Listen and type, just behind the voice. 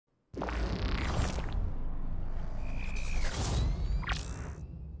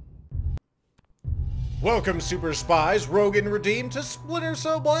Welcome, super spies, rogue and redeemed, to Splinter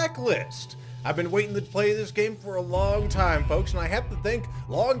Cell Blacklist. I've been waiting to play this game for a long time, folks, and I have to thank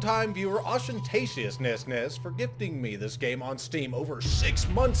longtime viewer Ostentatiousnessness for gifting me this game on Steam over 6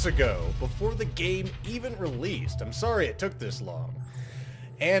 months ago, before the game even released. I'm sorry it took this long.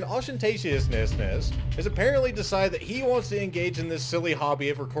 And Ostentatiousness has apparently decided that he wants to engage in this silly hobby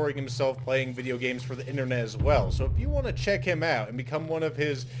of recording himself playing video games for the internet as well. So if you want to check him out and become one of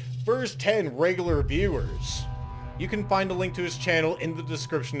his first 10 regular viewers, you can find a link to his channel in the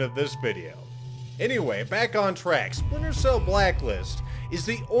description of this video. Anyway, back on track. Splinter Cell Blacklist is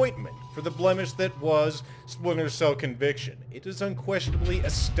the ointment for the blemish that was Splinter Cell Conviction. It is unquestionably a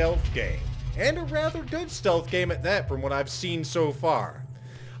stealth game, and a rather good stealth game at that from what I've seen so far.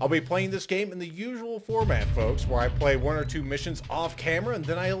 I'll be playing this game in the usual format, folks, where I play 1 or 2 missions off camera and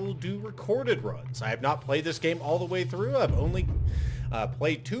then I will do recorded runs. I have not played this game all the way through. I've only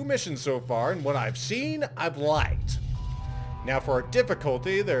played 2 missions so far, and what I've seen, I've liked. Now for our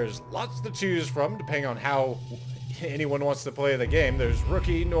difficulty, there's lots to choose from depending on how anyone wants to play the game. There's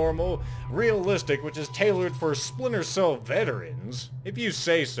Rookie, Normal, Realistic, which is tailored for Splinter Cell veterans, if you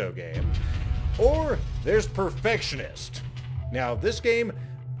say so, game. Or there's Perfectionist. Now this game,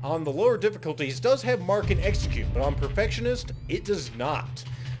 on the lower difficulties, does have Mark and Execute, but on Perfectionist, it does not.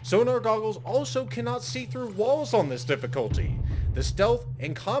 Sonar goggles also cannot see through walls on this difficulty. The stealth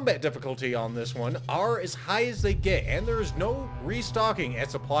and combat difficulty on this one are as high as they get, and there is no restocking at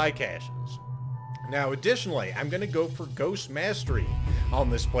supply caches. Now additionally, I'm going to go for Ghost Mastery on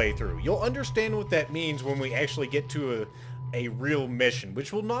this playthrough. You'll understand what that means when we actually get to a real mission,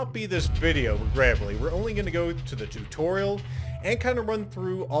 which will not be this video, regrettably. We're only going to go to the tutorial and kind of run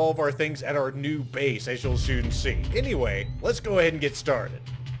through all of our things at our new base, as you'll soon see. Anyway, let's go ahead and get started.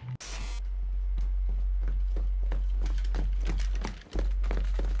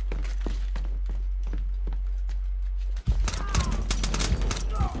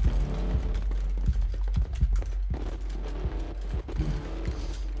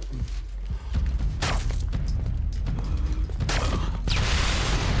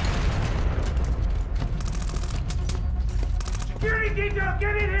 Security detail,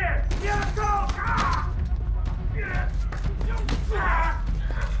 get in here! Let's go! Ah!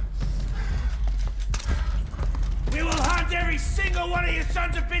 We will hunt every single one of you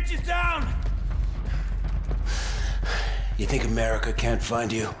sons of bitches down! You think America can't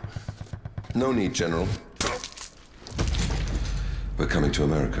find you? No need, General. We're coming to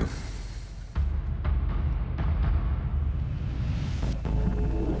America.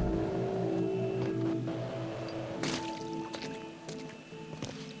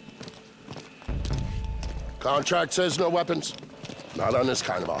 Contract says no weapons. Not on this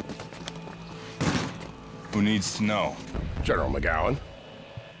kind of op. Who needs to know? General McGowan.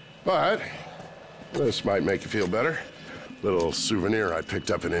 But this might make you feel better. Little souvenir I picked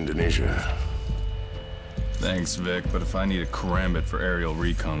up in Indonesia. Thanks, Vic, but if I need a karambit for aerial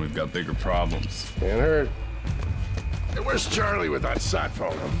recon, we've got bigger problems. Can't hurt. Hey, where's Charlie with that sat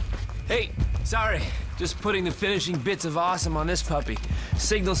phone? Huh? Hey, sorry. Just putting the finishing bits of awesome on this puppy.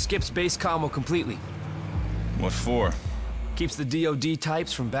 Signal skips base commo completely. What for? Keeps the DOD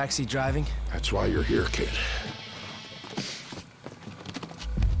types from backseat driving. That's why you're here, kid.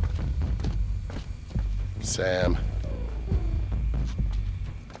 Sam.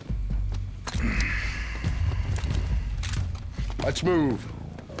 Let's move.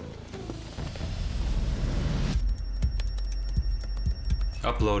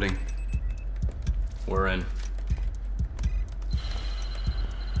 Uploading. We're in.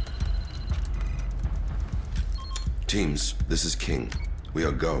 Teams, this is King. We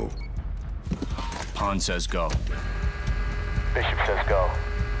are go. Han says go. Bishop says go.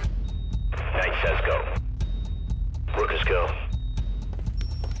 Knight says go. Rook is go.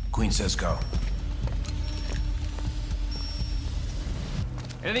 Queen says go.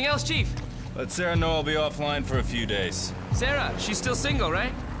 Anything else, Chief? Let Sarah know I'll be offline for a few days. Sarah, she's still single,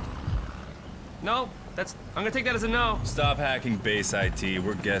 right? No? I'm gonna take that as a no. Stop hacking base IT.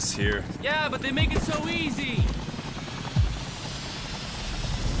 We're guests here. Yeah, but they make it so easy.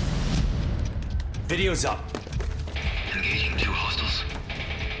 Video's up. Engaging 2 hostiles.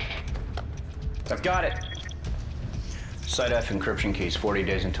 I've got it. Site F encryption keys, 40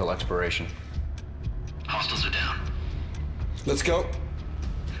 days until expiration. Hostiles are down. Let's go.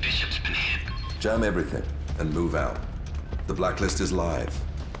 Bishop's been hit. Jam everything and move out. The blacklist is live.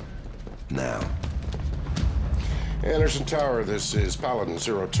 Now. Anderson Tower, this is Paladin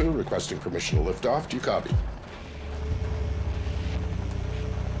 02 requesting permission to lift off. Do you copy?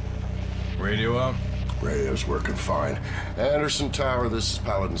 Radio up. Radio's working fine. Anderson Tower, this is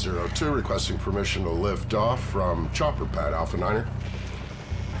Paladin 02, requesting permission to lift off from Chopper Pad, Alpha 9er.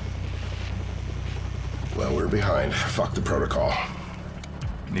 Well, we're behind. Fuck the protocol.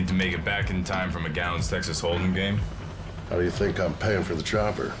 Need to make it back in time from a Gallons Texas Hold'em game? How do you think I'm paying for the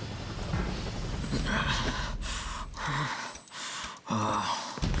chopper?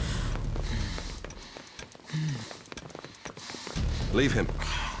 Leave him.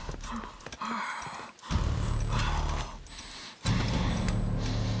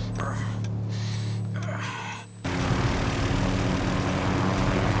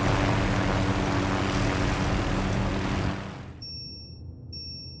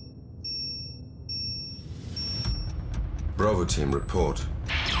 Bravo team, report.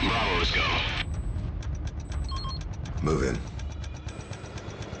 Bravo's go. Move in.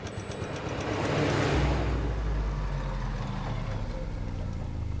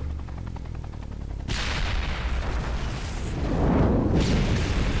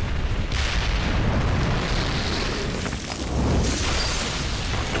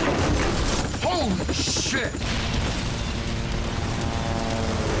 Holy shit!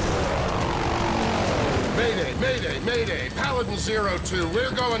 Mayday, mayday, mayday! Paladin 02,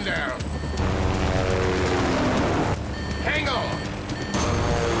 we're going down! Hang on!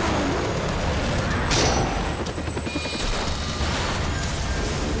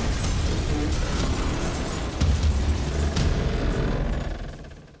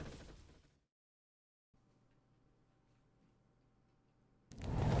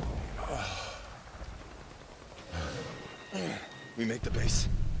 We make the base.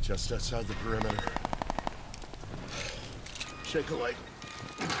 Just outside the perimeter. Shake a leg.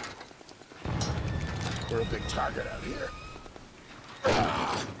 We're a big target out here.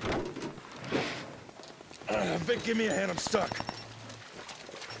 Vic, give me a hand. I'm stuck.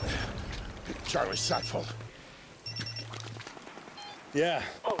 Charlie, sack full. Yeah.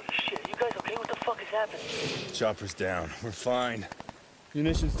 Holy shit, you guys okay? What the fuck is happening? Chopper's down. We're fine.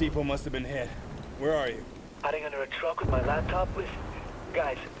 Munitions depot must have been hit. Where are you? Hiding under a truck with my laptop with...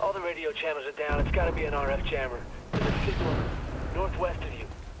 Guys, all the radio channels are down. It's gotta be an RF jammer. There's a signal northwest of you.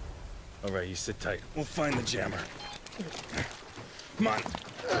 All right, you sit tight. We'll find the jammer. Come on.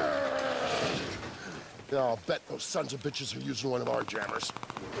 Yeah, I'll bet those sons of bitches are using one of our jammers.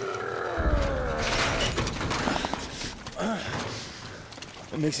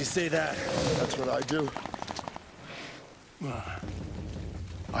 What makes you say that? That's what I do.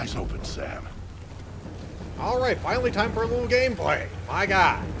 Eyes open, Sam. Alright, finally time for a little gameplay. My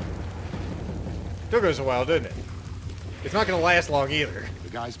God. Took us a while, didn't it? It's not gonna last long either. The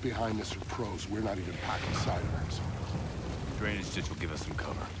guys behind this are pros. We're not even packing sidearms. Drainage ditch will give us some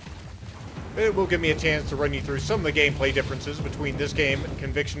cover. It will give me a chance to run you through some of the gameplay differences between this game,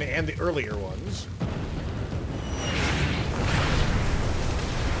 Conviction, and the earlier ones.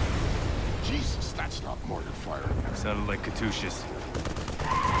 Jesus, that's not mortar fire. Sounded like Katyushas.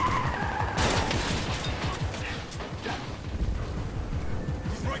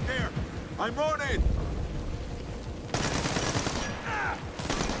 He's right there. I'm on it.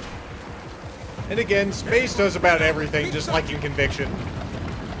 And again, space does about everything, just like in Conviction.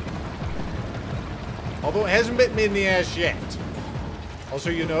 Although it hasn't bitten me in the ass yet. Also,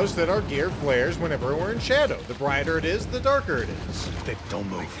 you notice that our gear flares whenever we're in shadow. The brighter it is, the darker it is. Vic, don't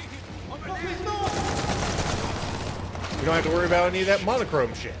move. You don't have to worry about any of that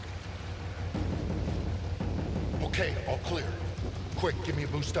monochrome shit. Okay, all clear. Quick, give me a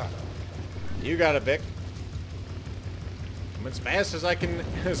boost up. You got it, Vic. I'm as fast as I can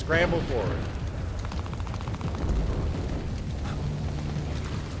scramble forward.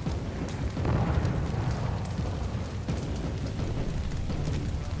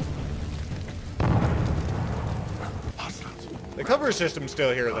 The cover system's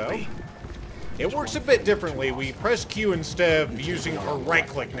still here, though. It works a bit differently. We press Q instead of using our right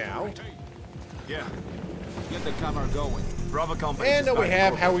click now. Yeah. Get the camera going. Bravo company. And we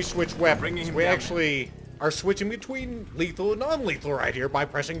have how we switch weapons. We actually are switching between lethal and non-lethal right here by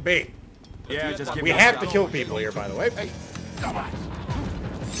pressing B. Yeah, just give We have to kill people here, by the way. Hey, come on.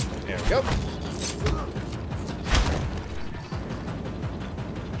 There we go.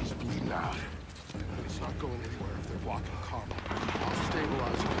 He's bleeding out. He's not going anywhere if they're walking calm. I'll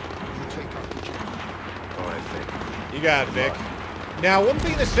stabilize him. You take out the jam. All right, Vic. You got it, Vic. Now, one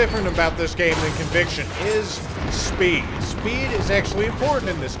thing that's different about this game than Conviction is speed. Speed is actually important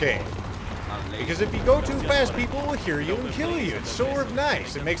in this game. Because if you go too fast, people will hear you and kill you. It's sort of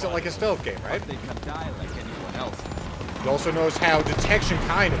nice. It makes it like a stealth game, right? They can die like anyone else. You also notice how detection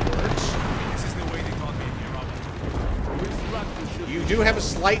kind of works. This is the way they taught me in Europe. You do have a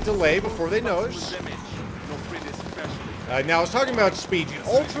slight delay before they notice. Now, I was talking about speed. You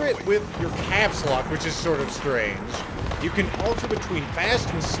alter it with your caps lock, which is sort of strange. You can alter between fast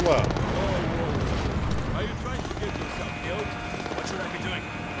and slow. Are you trying to get yourself killed? What should I be doing?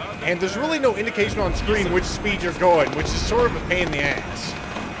 And there's really no indication on screen which speed you're going, which is sort of a pain in the ass.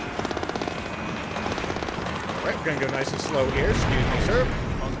 Alright, we're gonna go nice and slow here. Excuse me, sir.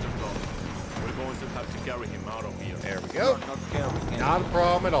 We're going to have to carry him out of here. There we go. Not a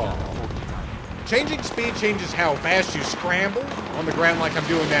problem at all. Changing speed changes how fast you scramble on the ground like I'm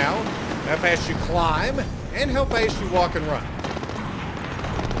doing now, how fast you climb, and how fast you walk and run.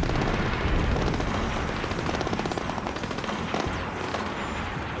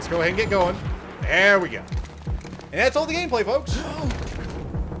 Let's go ahead and get going. There we go. And that's all the gameplay, folks.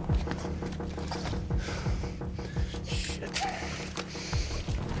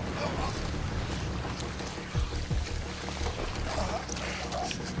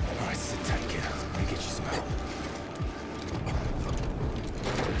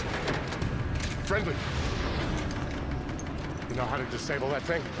 Friendly. You know how to disable that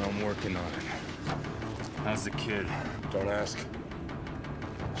thing? I'm working on it. How's the kid? Don't ask.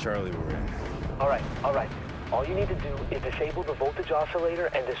 Charlie, we're in. All right. All you need to do is disable the voltage oscillator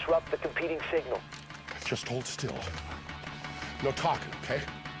and disrupt the competing signal. Just hold still. No talking, okay?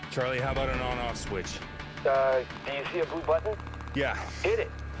 Charlie, how about an on-off switch? Do you see a blue button? Yeah. Hit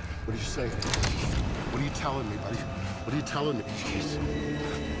it. What are you saying? What are you telling me, buddy? What are you telling me? Jeez.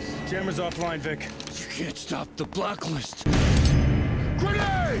 Jammer's offline, Vic. You can't stop the Blacklist.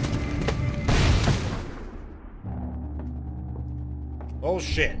 Grenade! Oh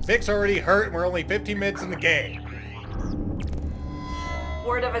shit, Vic's already hurt and we're only 15 minutes in the game.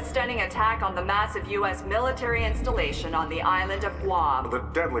 Word of a stunning attack on the massive U.S. military installation on the island of Guam. The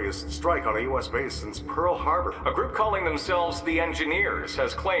deadliest strike on a U.S. base since Pearl Harbor. A group calling themselves the Engineers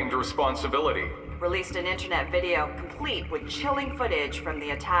has claimed responsibility. Released an internet video complete with chilling footage from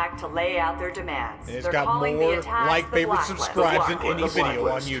the attack to lay out their demands. And it's They're got calling more the attack like, the favorites, Blacklist. subscribes than any The video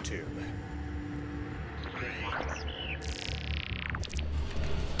on Blacklist. YouTube.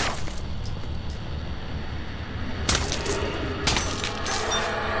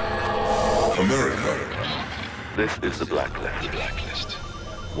 America. This is the Blacklist. The Blacklist.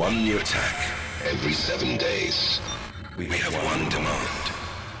 One new attack every 7 days. We have one demand.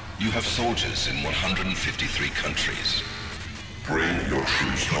 You have soldiers in 153 countries. Bring your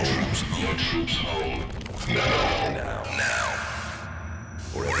troops home. Your troops home. Now.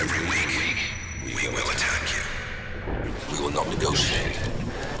 Or every week, we will attack you. We will not negotiate.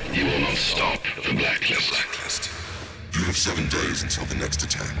 You will not stop the Blacklist. You have 7 days until the next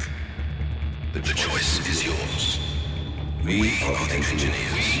attack. The choice is yours. We are the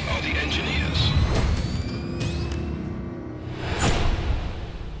Engineers. We are the Engineers.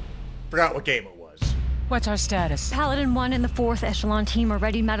 Forgot what game it was. What's our status? Paladin 1 and the 4th Echelon team are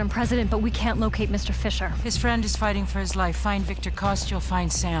ready, Madam President, but we can't locate Mr. Fisher. His friend is fighting for his life. Find Victor Cost, you'll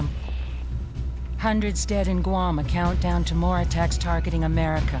find Sam. Hundreds dead in Guam, a countdown to more attacks targeting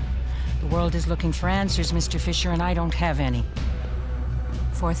America. The world is looking for answers, Mr. Fisher, and I don't have any.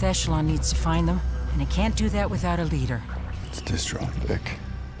 4th Echelon needs to find them, and it can't do that without a leader. It's distraught, Vic.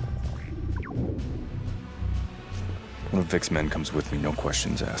 One of Vic's men comes with me, no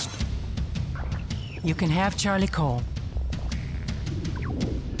questions asked. You can have Charlie Cole.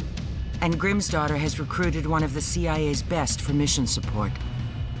 And Grimm's daughter has recruited one of the CIA's best for mission support,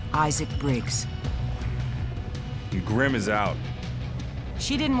 Isaac Briggs. And Grimm is out.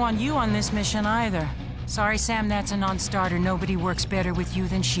 She didn't want you on this mission either. Sorry, Sam, that's a non-starter. Nobody works better with you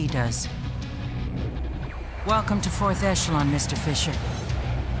than she does. Welcome to 4th Echelon, Mr. Fisher.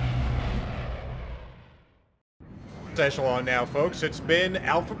 Echelon now, folks. It's been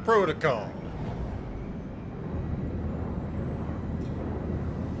Alpha Protocol.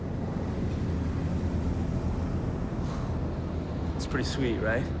 It's pretty sweet,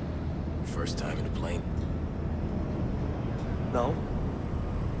 right? First time in a plane? No.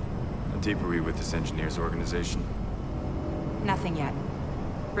 How deep are we with this Engineers organization? Nothing yet.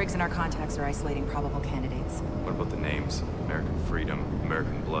 Briggs and our contacts are isolating probable candidates. What about the names? American Freedom,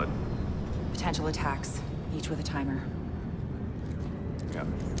 American Blood. Potential attacks, each with a timer. We got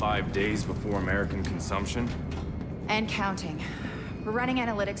 5 days before American consumption. And counting. We're running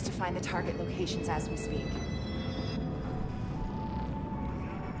analytics to find the target locations as we speak.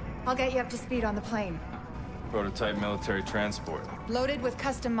 I'll get you up to speed on the plane. Prototype military transport. Loaded with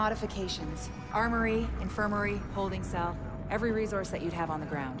custom modifications. Armory, infirmary, holding cell. Every resource that you'd have on the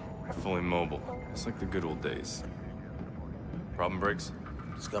ground. Fully mobile. It's like the good old days. Problem, Briggs?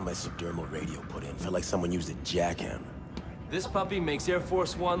 Just got my subdermal radio put in. Felt like someone used a jackhammer. This puppy makes Air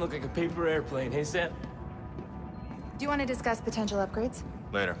Force One look like a paper airplane, hey, Sam? Do you want to discuss potential upgrades?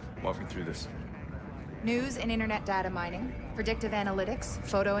 Later. Walk me through this. News and internet data mining, predictive analytics,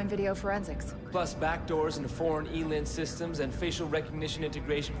 photo and video forensics. Plus backdoors into foreign ELIN systems and facial recognition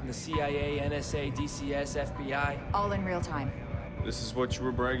integration from the CIA, NSA, DCS, FBI. All in real time. This is what you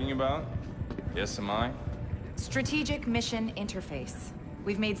were bragging about? Yes, am I? Strategic mission interface.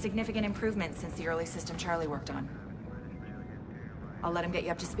 We've made significant improvements since the early system Charlie worked on. I'll let him get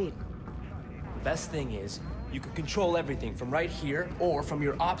you up to speed. The best thing is, you can control everything from right here or from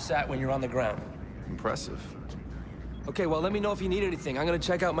your OPSAT when you're on the ground. Impressive. Okay, well, let me know if you need anything. I'm gonna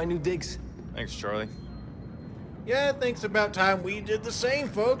check out my new digs. Thanks, Charlie. Yeah, I think it's about time we did the same,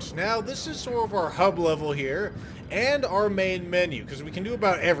 folks. Now, this is sort of our hub level here, and our main menu, because we can do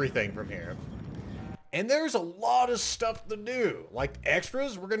about everything from here. And there's a lot of stuff to do. Like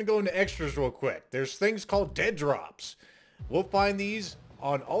extras, we're going to go into extras real quick. There's things called dead drops. We'll find these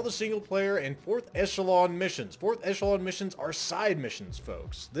on all the single player and fourth echelon missions. Fourth echelon missions are side missions,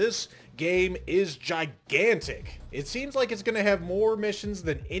 folks. This game is gigantic. It seems like it's going to have more missions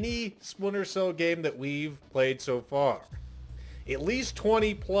than any Splinter Cell game that we've played so far. At least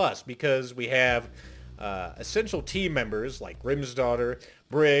 20 plus, because we have essential team members like Grimm's daughter,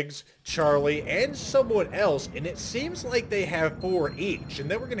 Briggs, Charlie, and someone else, and it seems like they have 4 each, and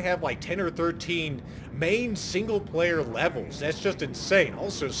then we're going to have like 10 or 13 main single-player levels. That's just insane.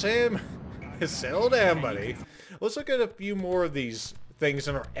 Also, Sam, settle down, buddy. Let's look at a few more of these things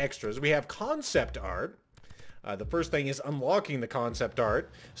in our extras. We have concept art. The first thing is unlocking the concept art.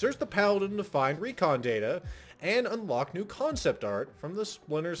 Search the Paladin to find recon data, and unlock new concept art from the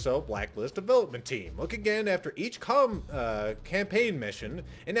Splinter Cell Blacklist development team. Look again after each campaign mission,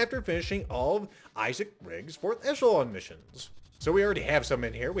 and after finishing all of Isaac Briggs' 4th echelon missions. So we already have some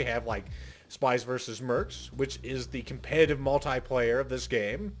in here. We have like Spies vs. Mercs, which is the competitive multiplayer of this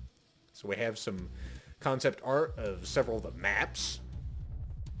game. So we have some concept art of several of the maps.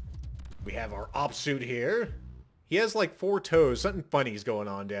 We have our op suit here. He has like 4 toes. Something funny's going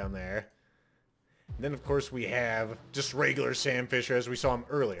on down there. And then, of course, we have just regular Sam Fisher as we saw him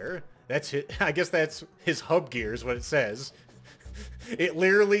earlier. That's it. I guess that's his hub gear is what it says. It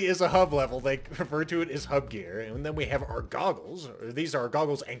literally is a hub level. They refer to it as hub gear. And then we have our goggles. These are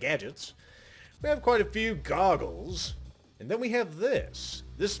goggles and gadgets. We have quite a few goggles. And then we have this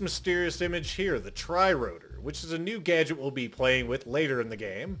mysterious image here, the Tri-Rotor, which is a new gadget we'll be playing with later in the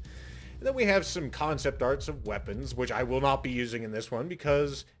game. And then we have some concept arts of weapons, which I will not be using in this one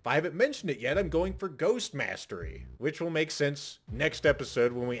because if I haven't mentioned it yet, I'm going for Ghost Mastery, which will make sense next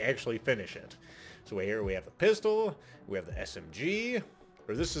episode when we actually finish it. So here we have the pistol, we have the SMG,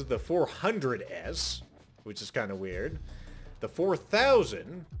 or this is the 400S, which is kind of weird. The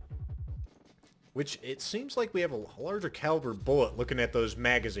 4000, which it seems like we have a larger caliber bullet looking at those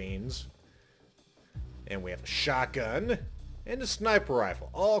magazines. And we have a shotgun. And a sniper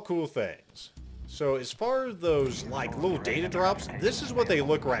rifle. All cool things. So as far as those like little data drops, this is what they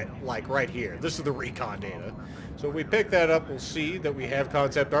look like right here. This is the recon data. So if we pick that up, we'll see that we have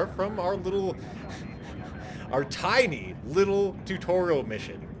concept art from our tiny little tutorial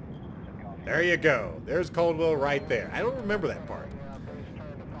mission. There you go. There's Caldwell right there. I don't remember that part.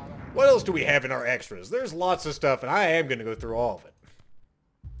 What else do we have in our extras? There's lots of stuff, and I am going to go through all of it.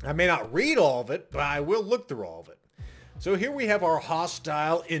 I may not read all of it, but I will look through all of it. So here we have our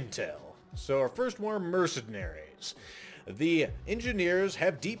hostile intel. So our first one are mercenaries. The engineers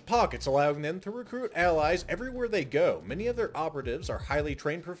have deep pockets, allowing them to recruit allies everywhere they go. Many of their operatives are highly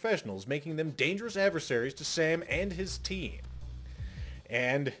trained professionals, making them dangerous adversaries to Sam and his team.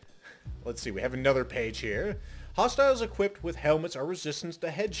 And let's see, we have another page here. Hostiles equipped with helmets are resistant to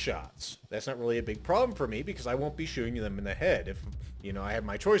headshots. That's not really a big problem for me because I won't be shooting them in the head if, I have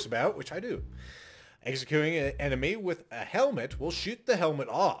my choice about, which I do. Executing an enemy with a helmet will shoot the helmet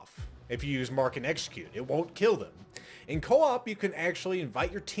off. If you use mark and execute, it won't kill them. In co-op, you can actually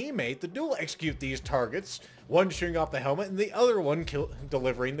invite your teammate to dual execute these targets, one shooting off the helmet and the other one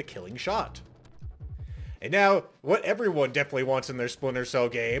delivering the killing shot. And now, what everyone definitely wants in their Splinter Cell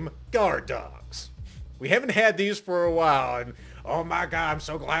game, guard dogs. We haven't had these for a while, and oh my god, I'm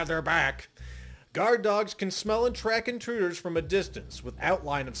so glad they're back. Guard dogs can smell and track intruders from a distance without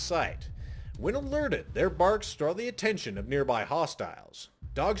line of sight. When alerted, their barks draw the attention of nearby hostiles.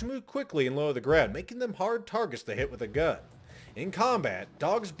 Dogs move quickly and low to the ground, making them hard targets to hit with a gun. In combat,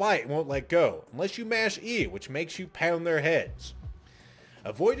 dogs bite and won't let go, unless you mash E, which makes you pound their heads.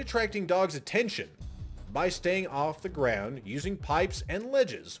 Avoid attracting dogs' attention by staying off the ground, using pipes and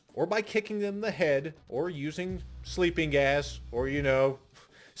ledges, or by kicking them in the head, or using sleeping gas, or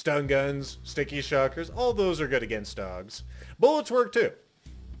stun guns, sticky shockers. All those are good against dogs. Bullets work too.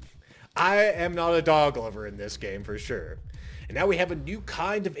 I am not a dog lover in this game for sure. And now we have a new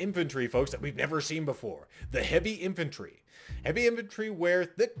kind of infantry, folks, that we've never seen before. The heavy infantry. Heavy infantry wear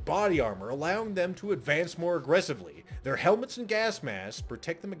thick body armor, allowing them to advance more aggressively. Their helmets and gas masks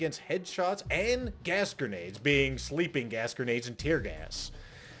protect them against headshots and gas grenades, being sleeping gas grenades and tear gas.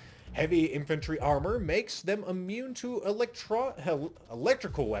 Heavy infantry armor makes them immune to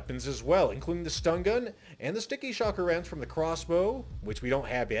electrical weapons as well, including the stun gun and the sticky shocker rounds from the crossbow, which we don't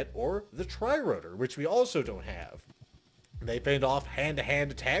have yet, or the tri-rotor, which we also don't have. They fend off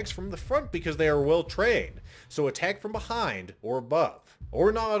hand-to-hand attacks from the front because they are well trained, so attack from behind or above,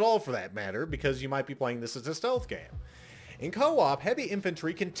 or not at all for that matter, because you might be playing this as a stealth game. In co-op, heavy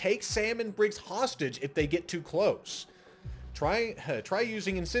infantry can take Sam and Briggs hostage if they get too close. Try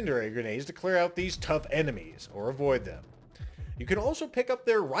using incendiary grenades to clear out these tough enemies, or avoid them. You can also pick up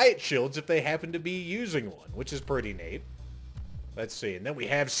their riot shields if they happen to be using one, which is pretty neat. Let's see, and then we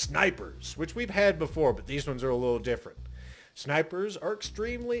have snipers, which we've had before, but these ones are a little different. Snipers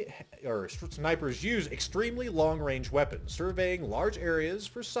use extremely long-range weapons, surveying large areas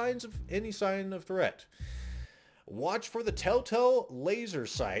for any sign of threat. Watch for the telltale laser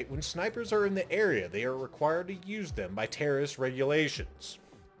sight when snipers are in the area. They are required to use them by terrorist regulations.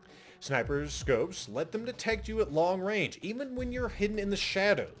 Snipers' scopes let them detect you at long range, even when you're hidden in the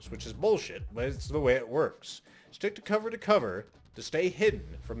shadows, which is bullshit, but it's the way it works. Stick to cover to stay hidden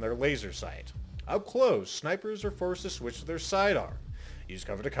from their laser sight. Up close, snipers are forced to switch to their sidearm. Use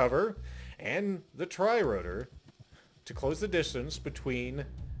cover to cover and the tri-rotor to close the distance between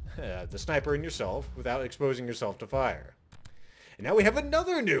the sniper and yourself without exposing yourself to fire. And now we have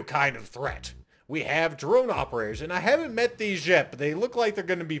another new kind of threat. We have drone operators, and I haven't met these yet, but they look like they're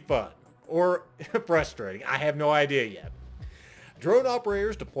going to be fun. Or frustrating. I have no idea yet. Drone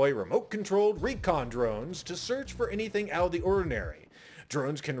operators deploy remote-controlled recon drones to search for anything out of the ordinary.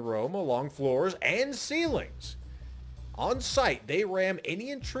 Drones can roam along floors and ceilings. On sight, they ram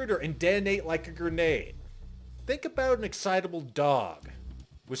any intruder and detonate like a grenade. Think about an excitable dog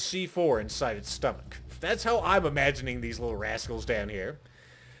with C4 inside its stomach. That's how I'm imagining these little rascals down here.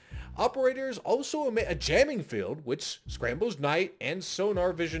 Operators also emit a jamming field, which scrambles night and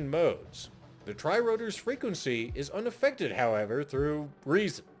sonar vision modes. The tri-rotor's frequency is unaffected, however, through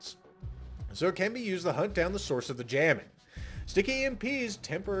reasons, so it can be used to hunt down the source of the jamming. Sticky EMPs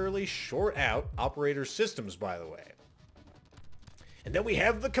temporarily short out operator systems, by the way. And then we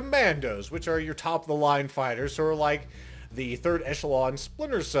have the Commandos, which are your top-of-the-line fighters, sort of like the third echelon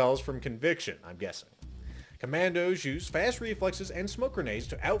Splinter cells from Conviction, I'm guessing. Commandos use fast reflexes and smoke grenades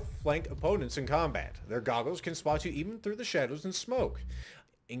to outflank opponents in combat. Their goggles can spot you even through the shadows and smoke.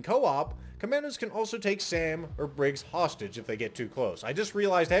 In co-op, Commandos can also take Sam or Briggs hostage if they get too close. I just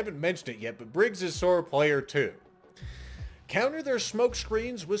realized I haven't mentioned it yet, but Briggs is sort of player 2. Counter their smoke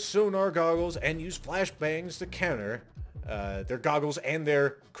screens with sonar goggles and use flashbangs to counter their goggles and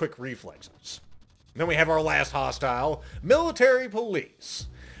their quick reflexes. Then we have our last hostile, military police.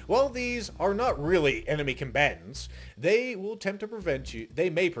 While these are not really enemy combatants, they will attempt to prevent you. They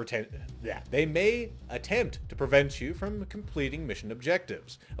may attempt to prevent you from completing mission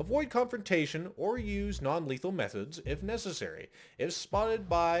objectives, avoid confrontation, or use non-lethal methods if necessary. If spotted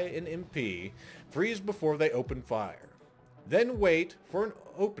by an MP, freeze before they open fire. Then wait for an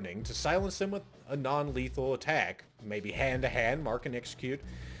opening to silence them with a non-lethal attack, maybe hand-to-hand, mark and execute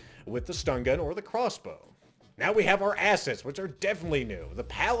with the stun gun or the crossbow. Now we have our assets, which are definitely new. The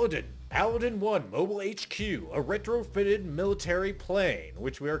Paladin, Paladin 1 Mobile HQ, a retrofitted military plane,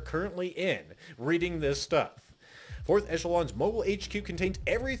 which we are currently in, reading this stuff. 4th Echelon's Mobile HQ contains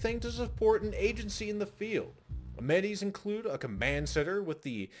everything to support an agency in the field. Amenities include a command center with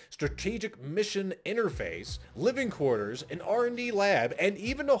the strategic mission interface, living quarters, an R&D lab, and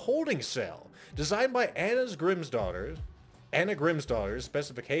even a holding cell, designed by Anna Grimsdotter's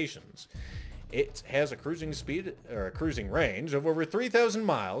specifications. It has a cruising speed, or a cruising range of over 3,000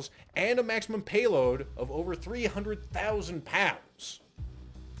 miles and a maximum payload of over 300,000 pounds.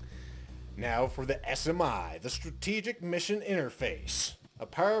 Now for the SMI, the Strategic Mission Interface, a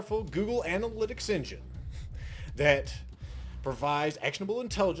powerful Google Analytics engine that provides actionable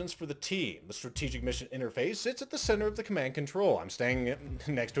intelligence for the team. The Strategic Mission Interface sits at the center of the command control. I'm standing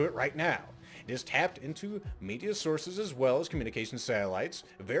next to it right now. It is tapped into media sources as well as communication satellites,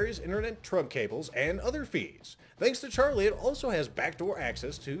 various internet trunk cables, and other feeds. Thanks to Charlie, it also has backdoor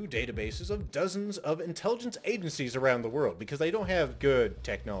access to databases of dozens of intelligence agencies around the world, because they don't have good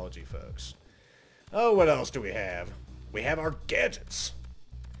technology, folks. Oh, what else do we have? We have our gadgets.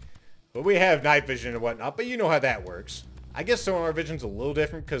 Well, we have night vision and whatnot, but you know how that works. I guess sonar vision's a little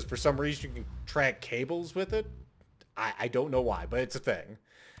different, because for some reason you can track cables with it. I don't know why, but it's a thing.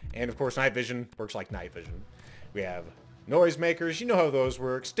 And of course, night vision works like night vision. We have noisemakers, you know how those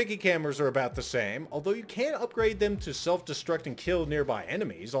work. Sticky cameras are about the same, although you can upgrade them to self-destruct and kill nearby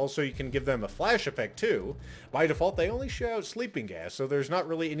enemies. Also, you can give them a flash effect too. By default, they only shoot out sleeping gas, so there's not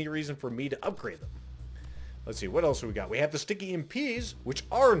really any reason for me to upgrade them. Let's see, what else do we got? We have the sticky EMPs, which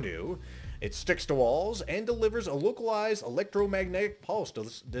are new. It sticks to walls and delivers a localized electromagnetic pulse,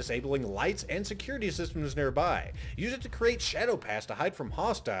 disabling lights and security systems nearby. Use it to create shadow paths to hide from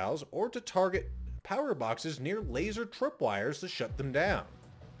hostiles or to target power boxes near laser tripwires to shut them down.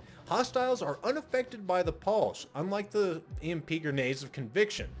 Hostiles are unaffected by the pulse, unlike the EMP grenades of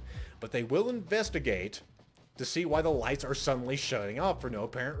Conviction, but they will investigate to see why the lights are suddenly shutting off for no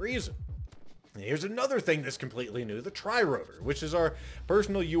apparent reason. And here's another thing that's completely new, the Tri-Rotor, which is our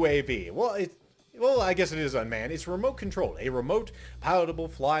personal UAV. Well, I guess it is unmanned. It's remote controlled, a remote pilotable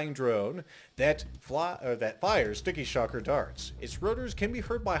flying drone that fires sticky shocker darts. Its rotors can be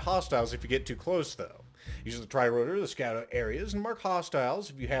heard by hostiles if you get too close, though. Use the Tri-Rotor to scout out areas and mark hostiles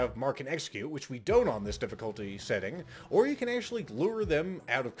if you have mark and execute, which we don't on this difficulty setting, or you can actually lure them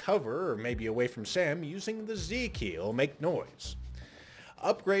out of cover or maybe away from Sam using the Z key. It'll make noise.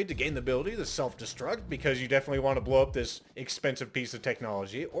 Upgrade to gain the ability to self-destruct, because you definitely want to blow up this expensive piece of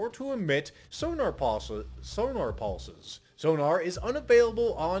technology, or to emit sonar pulses. Sonar is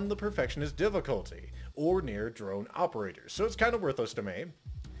unavailable on the Perfectionist difficulty, or near drone operators, so it's kind of worthless to me.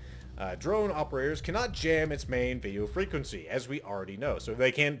 Drone operators cannot jam its main video frequency, as we already know, so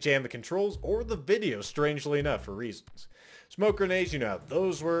they can't jam the controls or the video, strangely enough, for reasons. Smoke grenades, you know how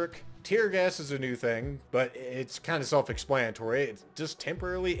those work. Tear gas is a new thing, but it's kind of self-explanatory. It just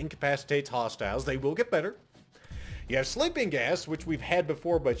temporarily incapacitates hostiles. They will get better. You have sleeping gas, which we've had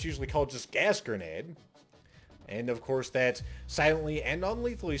before, but it's usually called just gas grenade. And of course that silently and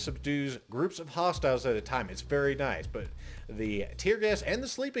non-lethally subdues groups of hostiles at a time. It's very nice, but the tear gas and the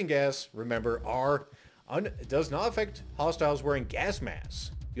sleeping gas, remember, does not affect hostiles wearing gas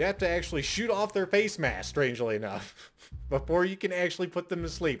masks. You have to actually shoot off their face mask, strangely enough, before you can actually put them to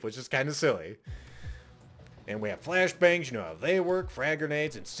sleep, which is kind of silly. And we have flashbangs, you know how they work, frag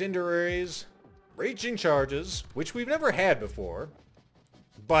grenades, incendiaries, breaching charges, which we've never had before,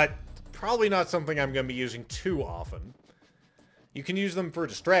 but probably not something I'm going to be using too often. You can use them for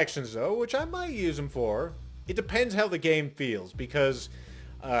distractions, though, which I might use them for. It depends how the game feels, because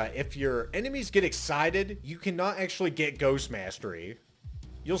if your enemies get excited, you cannot actually get Ghost Mastery.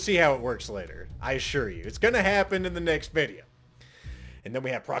 You'll see how it works later. I assure you. It's going to happen in the next video. And then we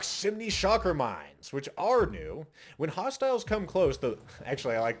have proximity shocker mines, which are new. When hostiles come close,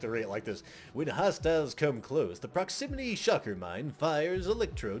 actually I like to read it like this. When hostiles come close, the proximity shocker mine fires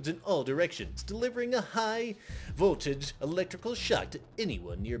electrodes in all directions, delivering a high voltage electrical shock to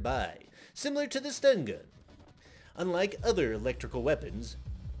anyone nearby, similar to the stun gun. Unlike other electrical weapons,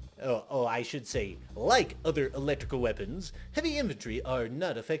 I should say, like other electrical weapons, heavy infantry are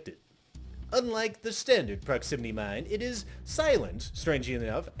not affected. Unlike the standard proximity mine, it is silent, strangely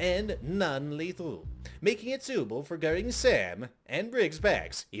enough, and non-lethal, making it suitable for guarding Sam and Briggs'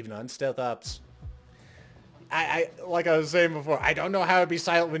 backs, even on stealth ops. Like I was saying before, I don't know how it'd be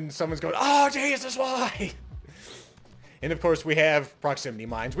silent when someone's going, "Oh, Jesus, why?" And of course, we have proximity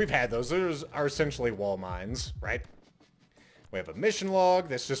mines. We've had those. Those are essentially wall mines, right? We have a mission log,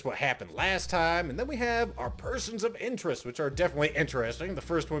 that's just what happened last time, and then we have our persons of interest, which are definitely interesting. The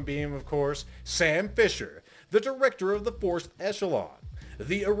first one being, of course, Sam Fisher, the director of the 4th Echelon.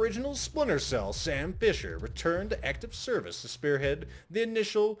 The original Splinter Cell, Sam Fisher, returned to active service to spearhead the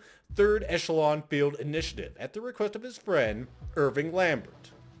initial 3rd Echelon Field Initiative at the request of his friend, Irving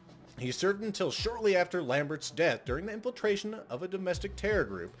Lambert. He served until shortly after Lambert's death during the infiltration of a domestic terror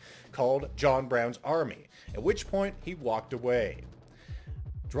group called John Brown's Army, at which point he walked away.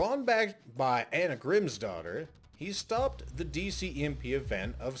 Drawn back by Anna Grimm's daughter, he stopped the DC EMP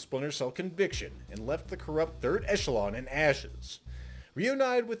event of Splinter Cell Conviction and left the corrupt 3rd Echelon in ashes.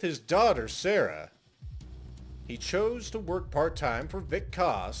 Reunited with his daughter, Sarah, he chose to work part-time for Vic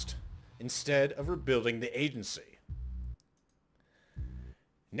Cost instead of rebuilding the agency.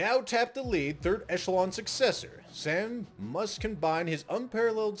 Now tapped to lead 3rd Echelon successor, Sam must combine his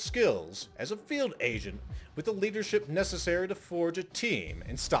unparalleled skills as a field agent with the leadership necessary to forge a team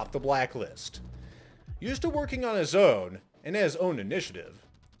and stop the Blacklist. Used to working on his own, and as own initiative,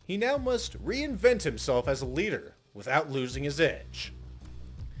 he now must reinvent himself as a leader without losing his edge.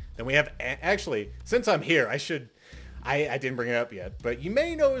 Then we have, actually, since I'm here, I didn't bring it up yet, but you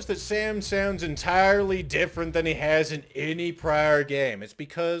may notice that Sam sounds entirely different than he has in any prior game. It's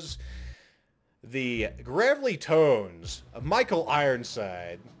because the gravelly tones of Michael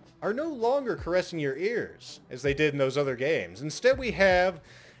Ironside are no longer caressing your ears, as they did in those other games. Instead, we have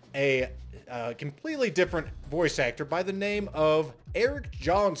a completely different voice actor by the name of Eric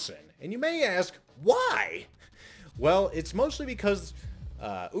Johnson. And you may ask, why? Well, it's mostly because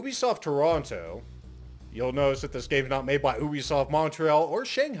Ubisoft Toronto, you'll notice that this game is not made by Ubisoft Montreal or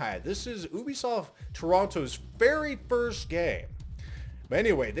Shanghai. This is Ubisoft Toronto's very first game. But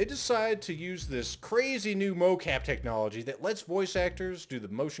anyway, they decided to use this crazy new mocap technology that lets voice actors do the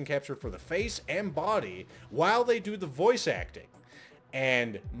motion capture for the face and body while they do the voice acting.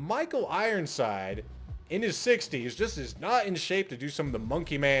 And Michael Ironside, in his 60s, just is not in shape to do some of the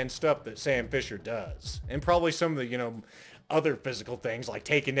monkey man stuff that Sam Fisher does. And probably some of the, you know, other physical things like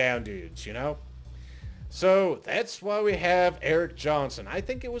taking down dudes, you know? So that's why we have Eric Johnson. I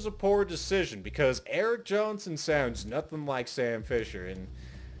think it was a poor decision because Eric Johnson sounds nothing like Sam Fisher. And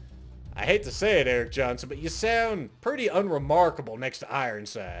I hate to say it, Eric Johnson, but you sound pretty unremarkable next to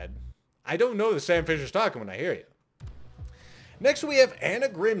Ironside. I don't know that Sam Fisher's talking when I hear you. Next we have Anna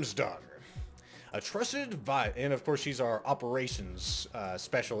Grimm's daughter. A trusted advisor, and of course she's our operations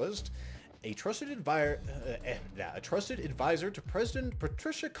specialist. A trusted advisor to President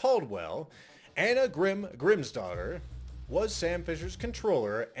Patricia Caldwell. Anna Grimm's daughter was Sam Fisher's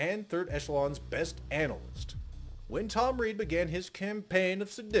controller and Third Echelon's best analyst. When Tom Reed began his campaign of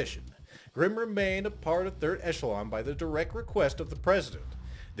sedition, Grimm remained a part of Third Echelon by the direct request of the president.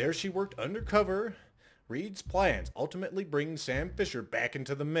 There she worked undercover Reed's plans, ultimately bringing Sam Fisher back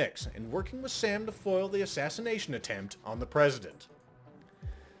into the mix and working with Sam to foil the assassination attempt on the president.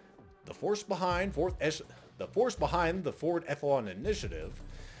 The force behind the Forward Echelon initiative,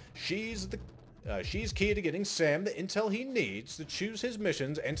 she's key to getting Sam the intel he needs to choose his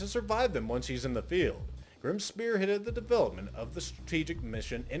missions and to survive them once he's in the field. Grimm spearheaded the development of the strategic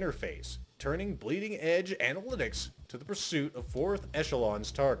mission interface, turning bleeding-edge analytics to the pursuit of Fourth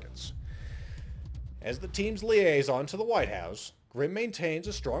Echelon's targets. As the team's liaison to the White House, Grimm maintains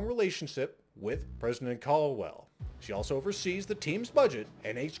a strong relationship with President Caldwell. She also oversees the team's budget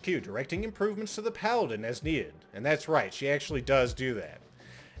and HQ, directing improvements to the Paladin as needed. And that's right, she actually does do that.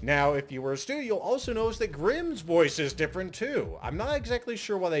 Now, if you were a student, you'll also notice that Grimm's voice is different too. I'm not exactly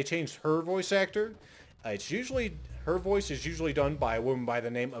sure why they changed her voice actor. Her voice is usually done by a woman by the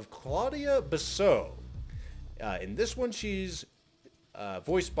name of Claudia Bissot. In this one, she's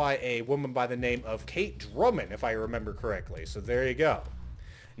voiced by a woman by the name of Kate Drummond, if I remember correctly. So there you go.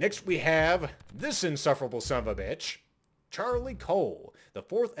 Next, we have this insufferable son of a bitch, Charlie Cole, the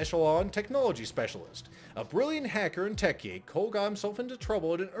Fourth Echelon Technology Specialist. A brilliant hacker and tech geek, Cole got himself into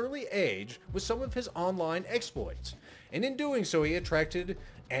trouble at an early age with some of his online exploits, and in doing so he attracted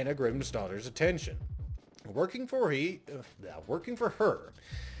Anna Grimm's daughter's attention. Working for her,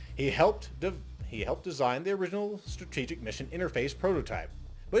 he helped design the original strategic mission interface prototype,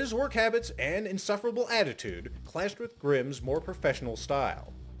 but his work habits and insufferable attitude clashed with Grimm's more professional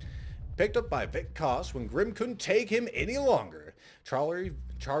style. Picked up by Vic Koss when Grimm couldn't take him any longer,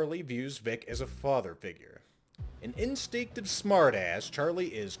 Charlie views Vic as a father figure. An instinctive smartass,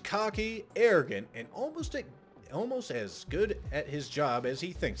 Charlie is cocky, arrogant, and almost as good at his job as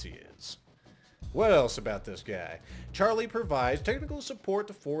he thinks he is. What else about this guy? Charlie provides technical support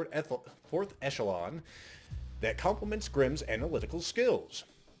to Fourth Echelon that complements Grimm's analytical skills.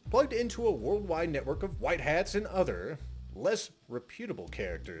 Plugged into a worldwide network of white hats and other, less reputable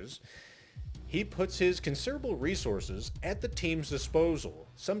characters, he puts his considerable resources at the team's disposal,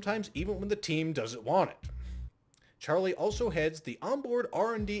 sometimes even when the team doesn't want it. Charlie also heads the onboard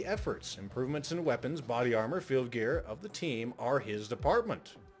R&D efforts. Improvements in weapons, body armor, field gear of the team are his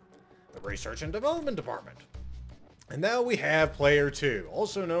department. The Research and Development Department. And now we have Player 2,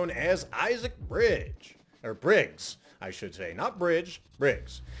 also known as Isaac Briggs, I should say. Not Bridge,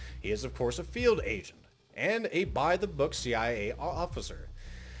 Briggs. He is of course a field agent and a by-the-book CIA officer.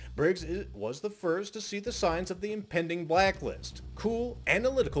 Briggs was the first to see the signs of the impending Blacklist. Cool,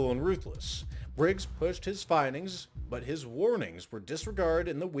 analytical, and ruthless. Briggs pushed his findings, but his warnings were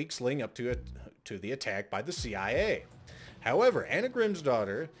disregarded in the weeks leading up to the attack by the CIA. However, Anna Grimm's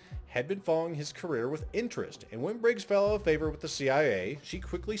daughter had been following his career with interest, and when Briggs fell out of favor with the CIA, she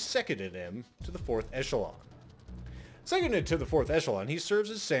quickly seconded him to the Fourth Echelon. Seconded to the Fourth Echelon, he serves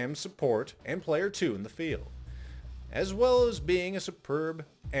as Sam's support and Player 2 in the field. As well as being a superb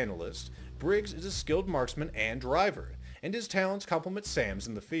analyst, Briggs is a skilled marksman and driver, and his talents complement Sam's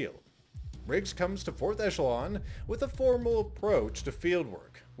in the field. Briggs comes to Fourth Echelon with a formal approach to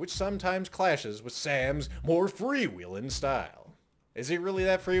fieldwork, which sometimes clashes with Sam's more freewheeling style. Is he really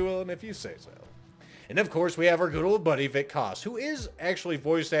that freewheeling if you say so? And of course we have our good old buddy Vic Koss, who is actually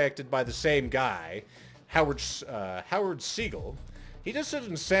voice acted by the same guy, Howard Siegel. He just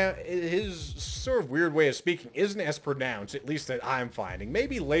doesn't sound, his sort of weird way of speaking isn't as pronounced, at least that I'm finding.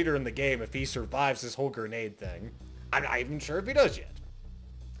 Maybe later in the game if he survives this whole grenade thing. I'm not even sure if he does yet.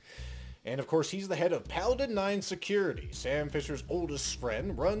 And of course, he's the head of Paladin 9 Security. Sam Fisher's oldest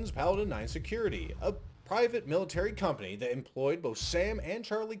friend runs Paladin 9 Security, a private military company that employed both Sam and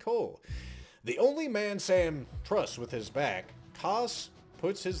Charlie Cole. The only man Sam trusts with his back, Koss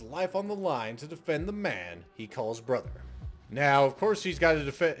puts his life on the line to defend the man he calls brother. Now, of course, he's got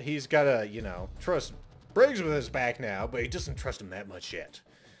to, you know, trust Briggs with his back now, but he doesn't trust him that much yet.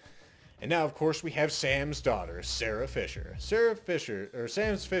 And now, of course, we have Sam's daughter, Sarah Fisher.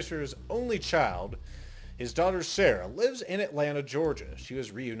 Sam Fisher's only child, his daughter Sarah, lives in Atlanta, Georgia. She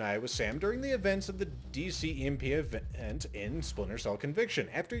was reunited with Sam during the events of the DC EMP event in Splinter Cell Conviction,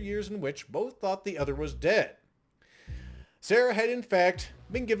 after years in which both thought the other was dead. Sarah had, in fact,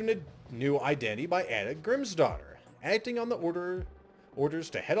 been given a new identity by Ada Grimsdottir, acting on the orders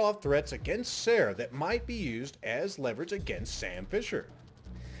to head off threats against Sarah that might be used as leverage against Sam Fisher.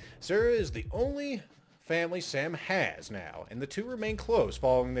 Sarah is the only family Sam has now, and the two remain close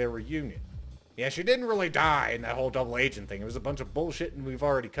following their reunion. Yeah, she didn't really die in that whole double agent thing. It was a bunch of bullshit, and we've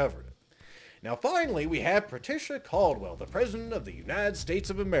already covered it. Now, finally, we have Patricia Caldwell, the President of the United States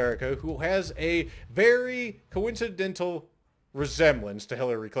of America, who has a very coincidental resemblance to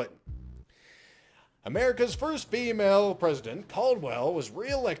Hillary Clinton. America's first female president, Caldwell was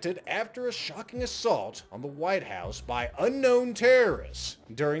re-elected after a shocking assault on the White House by unknown terrorists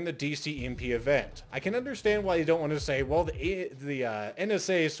during the DC EMP event. I can understand why you don't want to say, well, the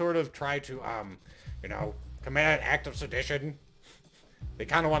NSA sort of tried to, you know, commit an act of sedition. They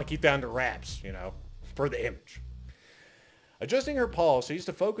kind of want to keep that under wraps, you know, for the image. Adjusting her policies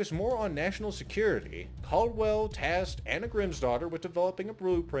to focus more on national security, Caldwell tasked Anna Grimsdottir with developing a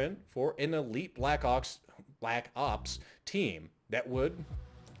blueprint for an elite Black Ops team that would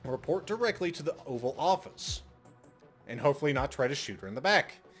report directly to the Oval Office, and hopefully not try to shoot her in the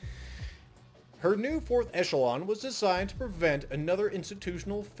back. Her new fourth echelon was designed to prevent another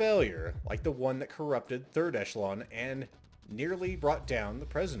institutional failure, like the one that corrupted third echelon and nearly brought down the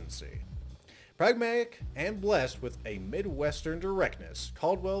presidency. Pragmatic and blessed with a Midwestern directness,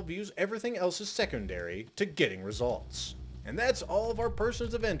 Caldwell views everything else as secondary to getting results. And that's all of our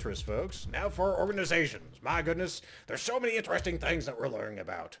persons of interest, folks. Now for our organizations. My goodness, there's so many interesting things that we're learning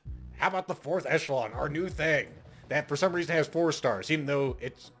about. How about the fourth echelon, our new thing, that for some reason has 4 stars, even though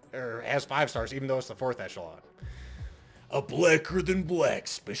has 5 stars, even though it's the fourth echelon. A blacker than black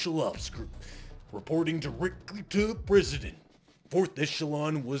special ops group, reporting directly to the president. Fourth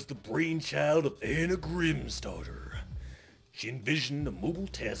echelon was the brainchild of Anna Grimsdottir. She envisioned a mobile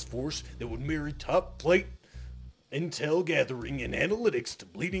task force that would marry top-flight intel gathering and analytics to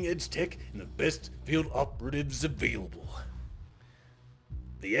bleeding-edge tech and the best field operatives available.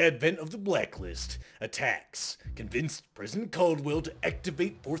 The advent of the Blacklist attacks convinced President Caldwell to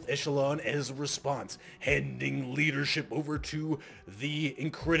activate Fourth Echelon as a response, handing leadership over to the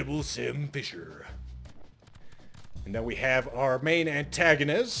incredible Sam Fisher. And then we have our main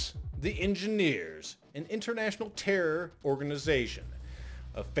antagonists, the Engineers, an international terror organization,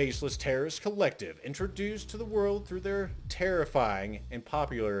 a faceless terrorist collective introduced to the world through their terrifying and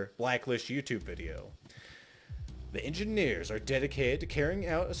popular Blacklist YouTube video. The Engineers are dedicated to carrying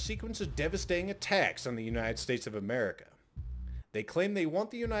out a sequence of devastating attacks on the United States of America. They claim they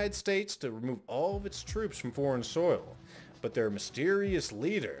want the United States to remove all of its troops from foreign soil, but their mysterious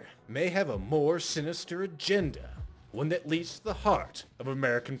leader may have a more sinister agenda. One that leads to the heart of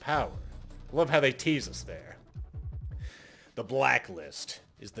American power. Love how they tease us there. The Blacklist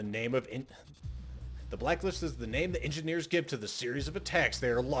is the name the Engineers give to the series of attacks they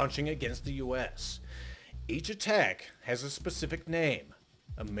are launching against the U.S. Each attack has a specific name.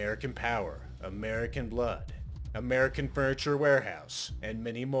 American Power, American Blood, American Furniture Warehouse, and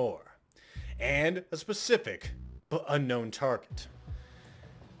many more. And a specific but unknown target.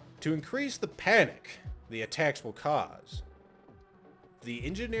 To increase the panic the attacks will cause, the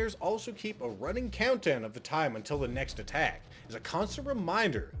Engineers also keep a running countdown of the time until the next attack, as a constant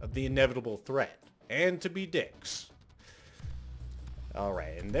reminder of the inevitable threat, and to be dicks.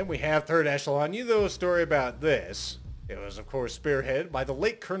 Alright, and then we have Third Echelon. You know a story about this. It was, of course, spearheaded by the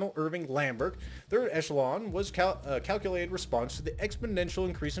late Colonel Irving Lambert. Third Echelon was a calculated response to the exponential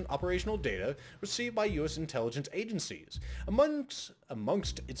increase in operational data received by U.S. intelligence agencies.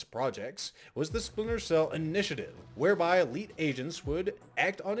 Amongst its projects was the Splinter Cell Initiative, whereby elite agents would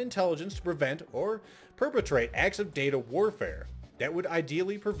act on intelligence to prevent or perpetrate acts of data warfare that would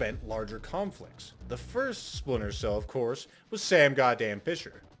ideally prevent larger conflicts. The first Splinter Cell, of course, was Sam Goddamn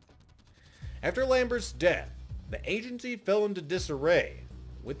Fisher. After Lambert's death, the agency fell into disarray,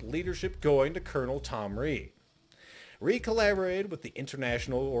 with leadership going to Colonel Tom Reed. Reed collaborated with the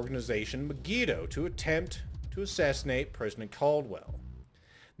international organization Megiddo to attempt to assassinate President Caldwell.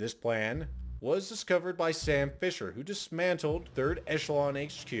 This plan was discovered by Sam Fisher, who dismantled 3rd Echelon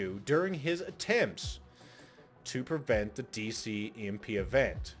HQ during his attempts to prevent the DC EMP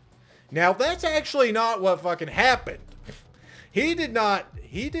event. Now, that's actually not what fucking happened. He did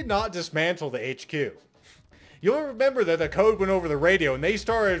not dismantle the HQ. You'll remember that the code went over the radio and they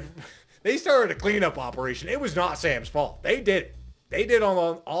started a cleanup operation. It was not Sam's fault. They did it. They did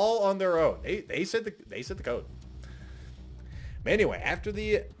all on their own. They set the code. But anyway, after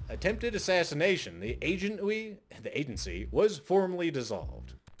the attempted assassination, the agency was formally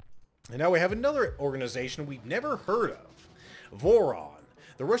dissolved. And now we have another organization we've never heard of, Voron.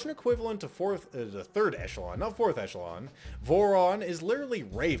 The Russian equivalent to the 3rd Echelon, not 4th Echelon. Voron is literally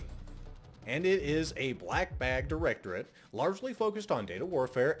Raven, and it is a black bag directorate largely focused on data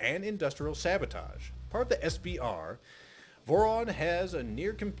warfare and industrial sabotage. Part of the SBR, Voron has a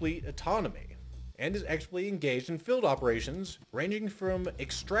near-complete autonomy and is actively engaged in field operations ranging from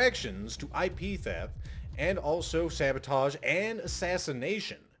extractions to IP theft and also sabotage and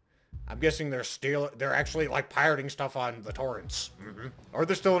assassination. I'm guessing they're actually like pirating stuff on the torrents. Or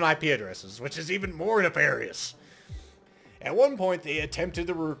they're still in IP addresses, which is even more nefarious. At one point, they attempted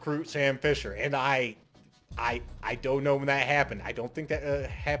to recruit Sam Fisher, and I don't know when that happened. I don't think that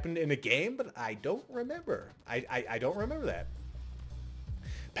happened in a game, but I don't remember. I don't remember that.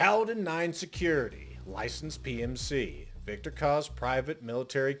 Paladin 9 Security, licensed PMC. Victor K's private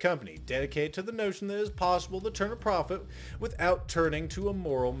military company, dedicated to the notion that it is possible to turn a profit without turning to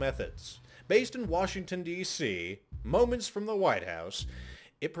immoral methods. Based in Washington, D.C., moments from the White House,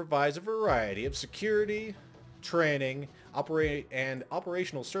 it provides a variety of security, training, and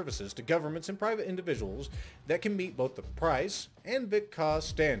operational services to governments and private individuals that can meet both the price and Vic K's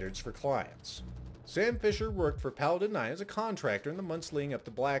standards for clients. Sam Fisher worked for Paladin 9 as a contractor in the months leading up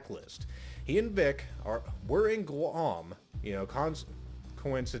to Blacklist. He and Vic were in Guam,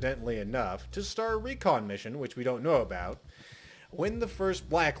 coincidentally enough, to start a recon mission, which we don't know about, when the first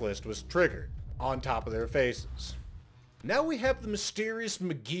Blacklist was triggered, on top of their faces. Now we have the mysterious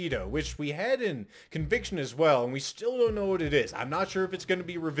Megiddo, which we had in Conviction as well, and we still don't know what it is. I'm not sure if it's going to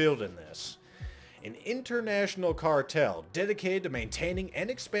be revealed in this. An international cartel dedicated to maintaining and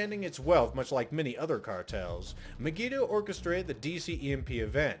expanding its wealth, much like many other cartels. Megiddo orchestrated the DC EMP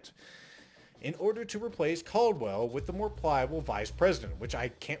event in order to replace Caldwell with the more pliable vice president, which I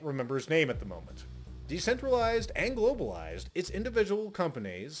can't remember his name at the moment. Decentralized and globalized, it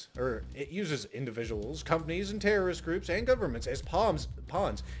uses individuals, companies, and terrorist groups and governments as pawns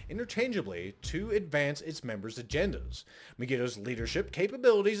interchangeably to advance its members' agendas. Megiddo's leadership,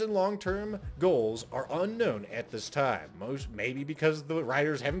 capabilities, and long-term goals are unknown at this time, maybe because the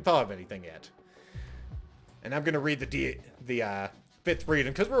writers haven't thought of anything yet. And I'm going to read the Fifth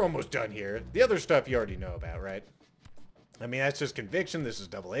Freedom, because we're almost done here. The other stuff you already know about, right? I mean, that's just Conviction, this is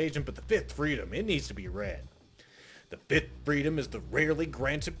Double Agent, but the Fifth Freedom, it needs to be read. The Fifth Freedom is the rarely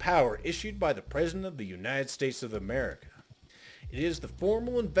granted power issued by the President of the United States of America. It is the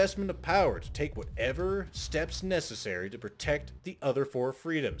formal investment of power to take whatever steps necessary to protect the other four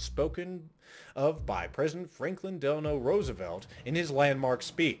freedoms, spoken of by President Franklin Delano Roosevelt in his landmark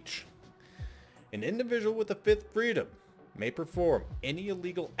speech. An individual with the Fifth Freedom may perform any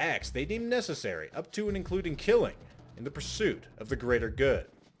illegal acts they deem necessary, up to and including killing, in the pursuit of the greater good.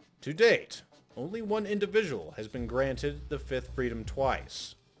 To date, only one individual has been granted the Fifth Freedom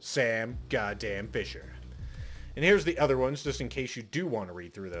twice. Sam goddamn Fisher. And here's the other ones, just in case you do want to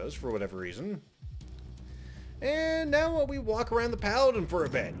read through those for whatever reason. And now we walk around the Paladin for a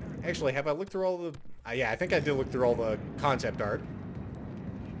bit. Actually, have I looked through all the... yeah, I think I did look through all the concept art.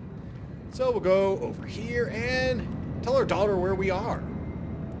 So we'll go over here and tell our daughter where we are.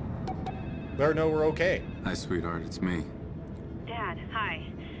 Let her know we're okay. Hi, sweetheart. It's me. Dad, hi.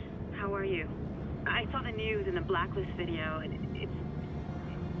 How are you? I saw the news and the Blacklist video, and it's...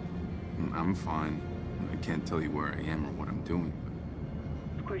 I'm fine. I can't tell you where I am or what I'm doing,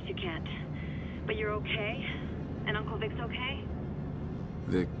 but... Of course you can't. But you're okay? And Uncle Vic's okay?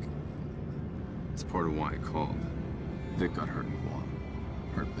 Vic... It's part of why I called. Vic got hurt in Guam.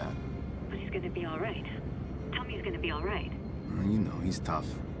 Hurt bad. But he's gonna be alright. Tell me he's gonna be alright. You know, he's tough.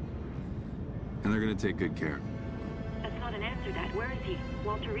 And they're gonna take good care. That's not an answer, Dad. Where is he?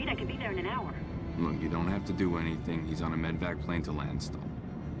 Walter Reed, I could be there in an hour. Look, you don't have to do anything. He's on a medvac plane to Landstuhl.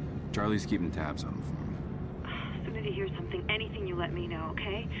 Charlie's keeping tabs on him for me. As soon as you hear something, anything, you let me know,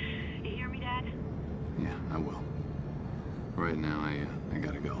 okay? You hear me, Dad? Yeah, I will. Right now, I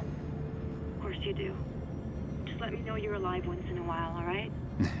gotta go. Of course you do. let me know you're alive once in a while, all right?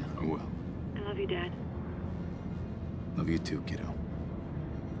 I will. I love you, Dad. Love you too, kiddo.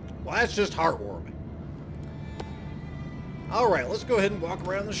 Well, that's just heartwarming. Alright, let's go ahead and walk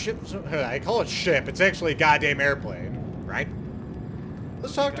around the ship. I call it ship. It's actually a goddamn airplane, right?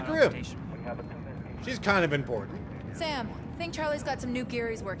 Let's talk to Grim. She's kind of important. Sam, I think Charlie's got some new gear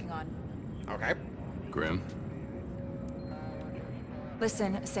he's working on. Okay. Grim?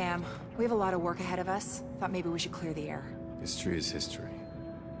 Listen, Sam, we have a lot of work ahead of us. Thought maybe we should clear the air. History is history.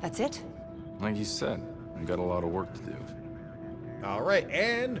 That's it? Like you said, we got a lot of work to do. Alright,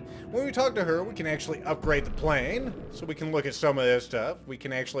 and when we talk to her, we can actually upgrade the plane. So we can look at some of this stuff. We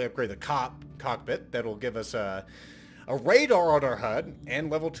can actually upgrade the cockpit. That'll give us a radar on our HUD.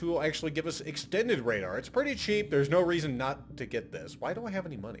 And level 2 will actually give us extended radar. It's pretty cheap. There's no reason not to get this. Why do I have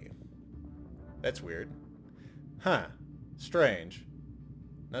any money? That's weird. Huh. Strange.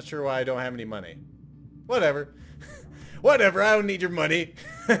 Not sure why I don't have any money. Whatever. Whatever, I don't need your money.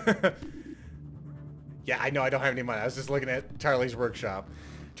 Yeah, I know I don't have any money. I was just looking at Charlie's workshop.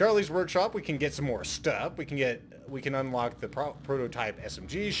 Charlie's workshop, we can get some more stuff. We can unlock the prototype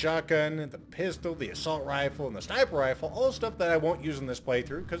SMG shotgun, the pistol, the assault rifle, and the sniper rifle. All stuff that I won't use in this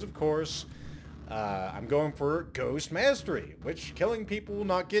playthrough because, of course, I'm going for Ghost Mastery, which killing people will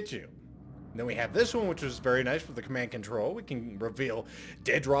not get you. And then we have this one, which is very nice for the command control. We can reveal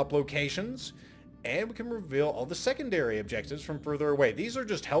dead drop locations. And we can reveal all the secondary objectives from further away. These are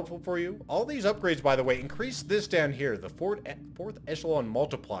just helpful for you. All these upgrades, by the way, increase this down here, the fourth echelon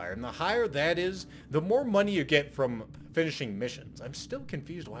multiplier. And the higher that is, the more money you get from finishing missions. I'm still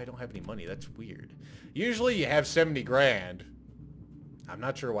confused why I don't have any money. That's weird. Usually you have 70 grand. I'm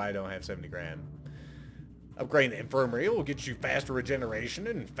not sure why I don't have 70 grand. Upgrading the infirmary will get you faster regeneration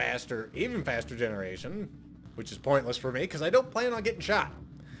and even faster generation, which is pointless for me because I don't plan on getting shot.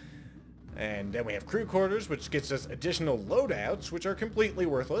 And then we have crew quarters, which gets us additional loadouts, which are completely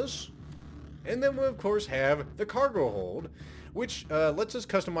worthless. And then we, of course, have the cargo hold, which lets us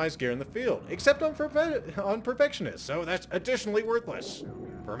customize gear in the field, except on Perfectionist, so that's additionally worthless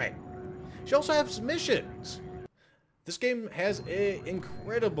for me. She also has missions. This game has an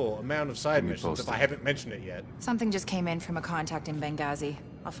incredible amount of side missions, if I haven't mentioned it yet. Something just came in from a contact in Benghazi.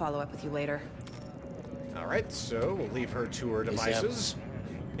 I'll follow up with you later. Alright, so we'll leave her to her devices.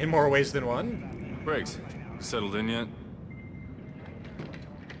 In more ways than one. Briggs, settled in yet?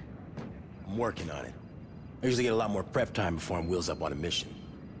 I'm working on it. I usually get a lot more prep time before I'm wheels up on a mission.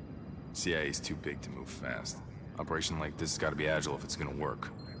 CIA's too big to move fast. Operation like this has got to be agile if it's gonna work.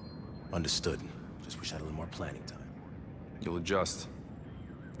 Understood. Just wish I had a little more planning time. You'll adjust.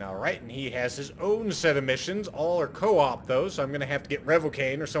 Alright, and he has his own set of missions. All are co-op, though, so I'm gonna have to get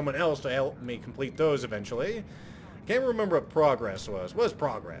Revocaine or someone else to help me complete those eventually. Can't remember what progress was. What is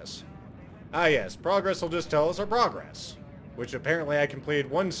progress? Ah yes, progress will just tell us our progress. Which apparently I completed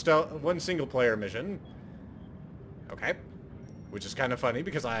one single player mission. Okay. Which is kind of funny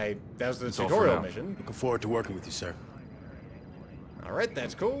because that was the tutorial mission. Looking forward to working with you, sir. Alright,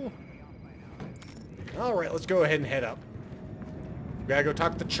 that's cool. Alright, let's go ahead and head up. We gotta go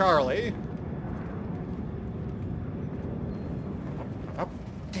talk to Charlie. Up.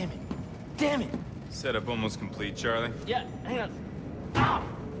 Damn it. Damn it! Setup almost complete, Charlie. Yeah, hang on. Ow!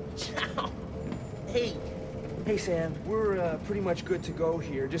 Ow! Hey. Hey, Sam. We're pretty much good to go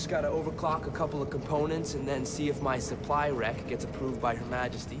here. Just gotta overclock a couple of components and then see if my supply rec gets approved by Her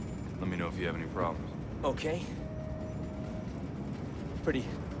Majesty. Let me know if you have any problems. Okay. Pretty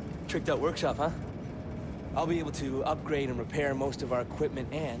tricked out workshop, huh? I'll be able to upgrade and repair most of our equipment,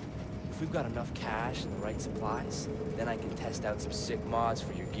 and if we've got enough cash and the right supplies, then I can test out some sick mods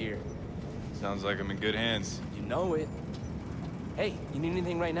for your gear. Sounds like I'm in good hands. You know it. Hey, you need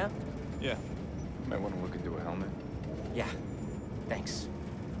anything right now? Yeah. Might want to look into a helmet. Yeah. Thanks.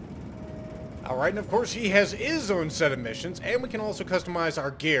 Alright, and of course he has his own set of missions, and we can also customize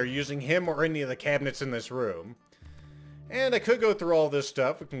our gear using him or any of the cabinets in this room. And I could go through all this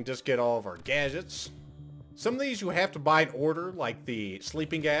stuff. We can just get all of our gadgets. Some of these you have to buy in order, like the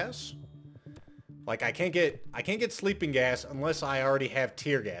sleeping gas. Like I can't get sleeping gas unless I already have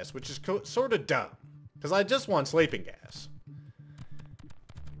tear gas, which is sort of dumb, because I just want sleeping gas.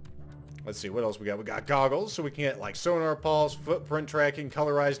 Let's see, what else we got? We got goggles, so we can get like sonar pulse, footprint tracking,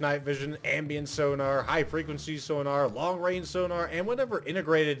 colorized night vision, ambient sonar, high frequency sonar, long range sonar, and whatever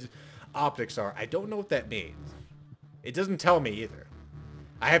integrated optics are. I don't know what that means. It doesn't tell me either.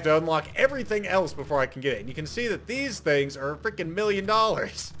 I have to unlock everything else before I can get it. And you can see that these things are a freaking $1 million.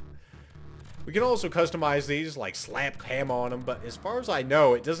 We can also customize these, like slap cam on them, but as far as I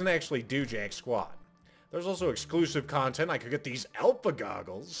know, it doesn't actually do jack squat. There's also exclusive content. I could get these alpha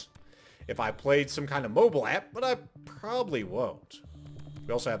goggles. if I played some kind of mobile app, but I probably won't.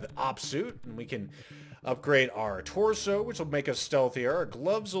 We also have the op suit, and we can upgrade our torso, which will make us stealthier. Our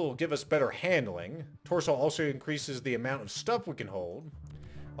gloves will give us better handling. Torso also increases the amount of stuff we can hold.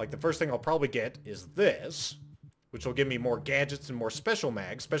 Like, the first thing I'll probably get is this, which will give me more gadgets and more special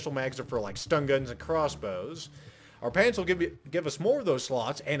mags. Special mags are for, like, stun guns and crossbows. Our pants will give us more of those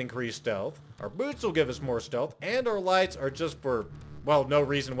slots and increase stealth. Our boots will give us more stealth, and our lights are just for, well, no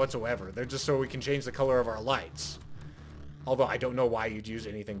reason whatsoever. They're just so we can change the color of our lights. Although I don't know why you'd use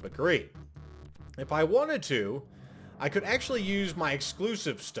anything but green. If I wanted to, I could actually use my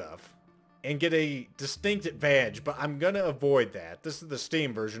exclusive stuff and get a distinct advantage, but I'm gonna avoid that. This is the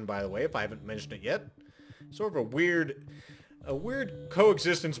Steam version, by the way, if I haven't mentioned it yet. Sort of a weird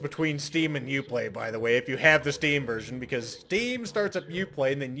coexistence between Steam and Uplay, by the way, if you have the Steam version, because Steam starts up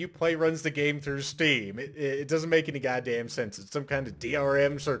Uplay and then Uplay runs the game through Steam. It doesn't make any goddamn sense. It's some kind of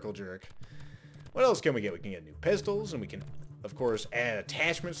DRM circle jerk. What else can we get? We can get new pistols, and we can, of course, add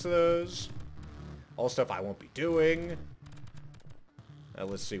attachments to those. All stuff I won't be doing.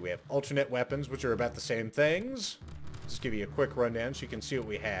 Let's see, we have alternate weapons, which are about the same things. Just give you a quick rundown so you can see what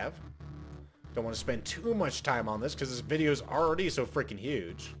we have. Don't want to spend too much time on this because this video is already so freaking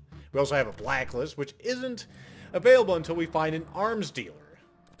huge. We also have a Blacklist, which isn't available until we find an arms dealer,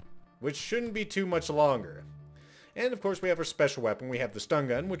 which shouldn't be too much longer. And of course we have our special weapon. We have the stun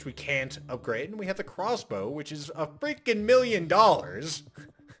gun, which we can't upgrade, and we have the crossbow, which is a freaking $1 million. This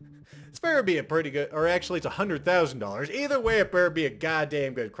better be a pretty good, or actually it's $100,000. Either way, it better be a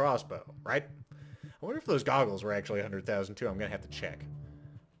goddamn good crossbow, right? I wonder if those goggles were actually $100,000 too. I'm gonna have to check.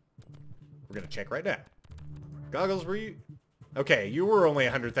 We're gonna check right now. Goggles were you? Okay, you were only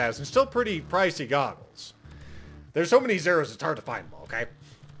 $100,000. Still pretty pricey goggles. There's so many zeros, it's hard to find them all, okay?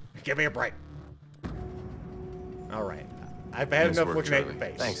 Give me a break. Alright. I've had enough looking at your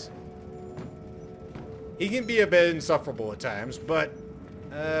face. Thanks. He can be a bit insufferable at times, but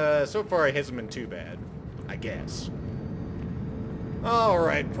so far it hasn't been too bad, I guess.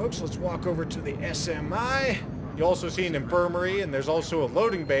 Alright, folks, let's walk over to the SMI. You also see an infirmary, and there's also a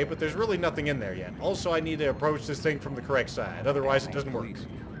loading bay, but there's really nothing in there yet. Also, I need to approach this thing from the correct side, otherwise it doesn't work.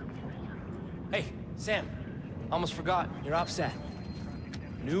 Hey, Sam. Almost forgot. Your op set.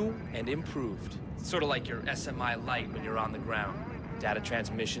 New and improved. It's sort of like your SMI Lite when you're on the ground. Data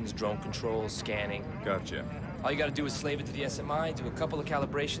transmissions, drone controls, scanning. Gotcha. All you gotta do is slave it to the SMI, do a couple of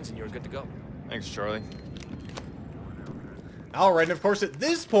calibrations, and you're good to go. Thanks, Charlie. Alright, and of course at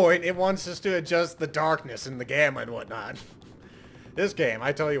this point, it wants us to adjust the darkness and the gamma and whatnot. This game,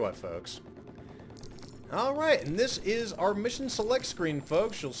 I tell you what, folks. Alright, and this is our mission select screen,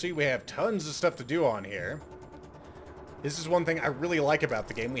 folks. You'll see we have tons of stuff to do on here. This is one thing I really like about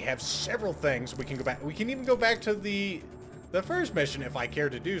the game. We have several things we can go back. We can even go back to the first mission if I care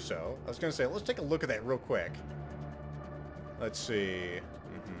to do so. I was going to say, let's take a look at that real quick. Let's see.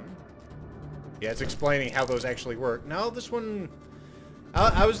 Yeah, it's explaining how those actually work. No, this one...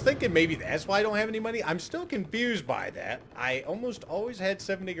 I was thinking maybe that's why I don't have any money. I'm still confused by that. I almost always had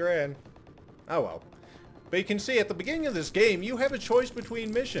 70 grand. Oh well. But you can see at the beginning of this game, you have a choice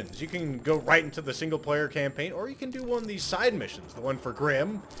between missions. You can go right into the single-player campaign, or you can do one of these side missions. The one for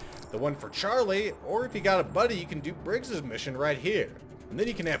Grim, the one for Charlie, or if you got a buddy, you can do Briggs's mission right here. And then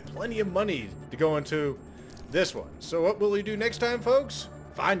you can have plenty of money to go into this one. So what will you do next time, folks?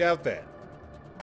 Find out then.